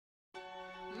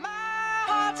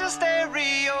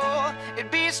stereo,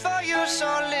 it beats for you, so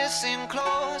listen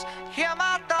close. Hear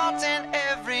my thoughts in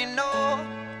every note.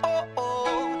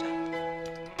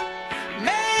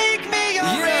 Make me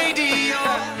your radio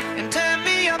and turn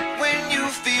me up when you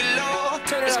feel low.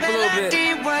 This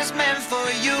melody was meant for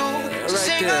you, so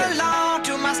sing along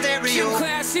to my stereo.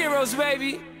 Class heroes,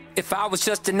 baby. If I was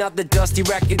just another dusty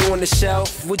record on the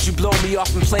shelf, would you blow me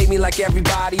off and play me like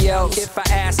everybody else? If I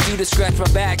asked you to scratch my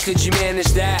back, could you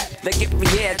manage that? Like if we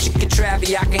had chicken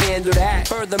Travie, I can handle that.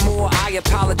 Furthermore, I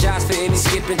apologize for any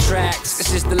skipping tracks.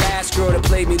 This is the last girl that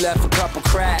played me left a couple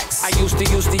cracks. I used to,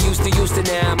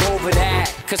 now I'm over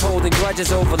that. Cause holding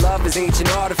grudges over love is ancient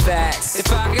artifacts.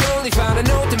 If I could only find a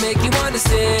note to make you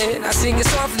understand, I sing it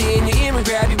softly in your ear and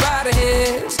grab you by the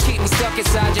hands. Keep me stuck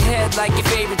inside your head like your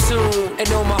favorite tune, and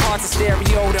know my heart's a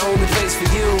stereo, the only place for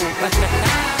you.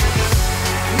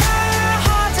 My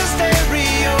heart's a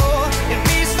stereo, it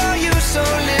beats for you, so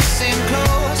listen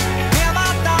close. Hear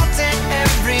my thoughts in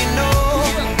every note.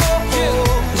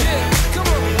 Come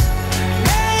on.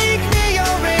 Make me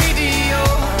your radio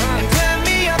and turn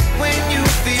me up when you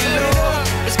feel low.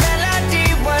 This melody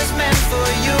was meant for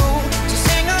you, so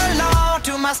sing along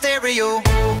to my stereo.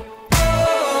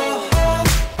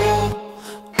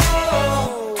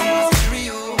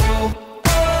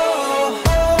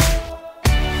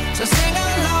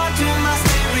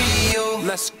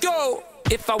 Let's go!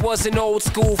 If I was an old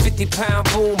school 50-pound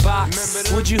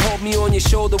boombox, would you hold me on your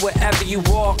shoulder wherever you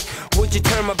walk? Would you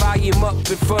turn my volume up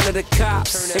in front of the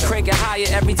cops and crank it higher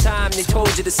every time they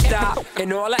told you to stop?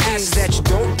 And all I ask is that you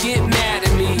don't get mad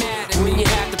at me when you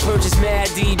have to purchase Mad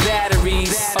D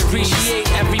batteries. Appreciate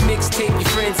every mixtape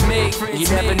your friends make. You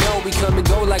never know, we come and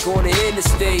go like on the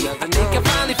interstate. I think I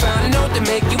finally found a note to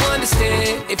make you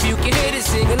understand. If you can hit it,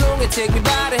 sing along and take me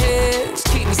by the hands.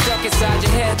 Keep me stuck inside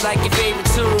your head like your favorite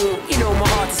tune. You know my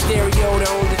heart's a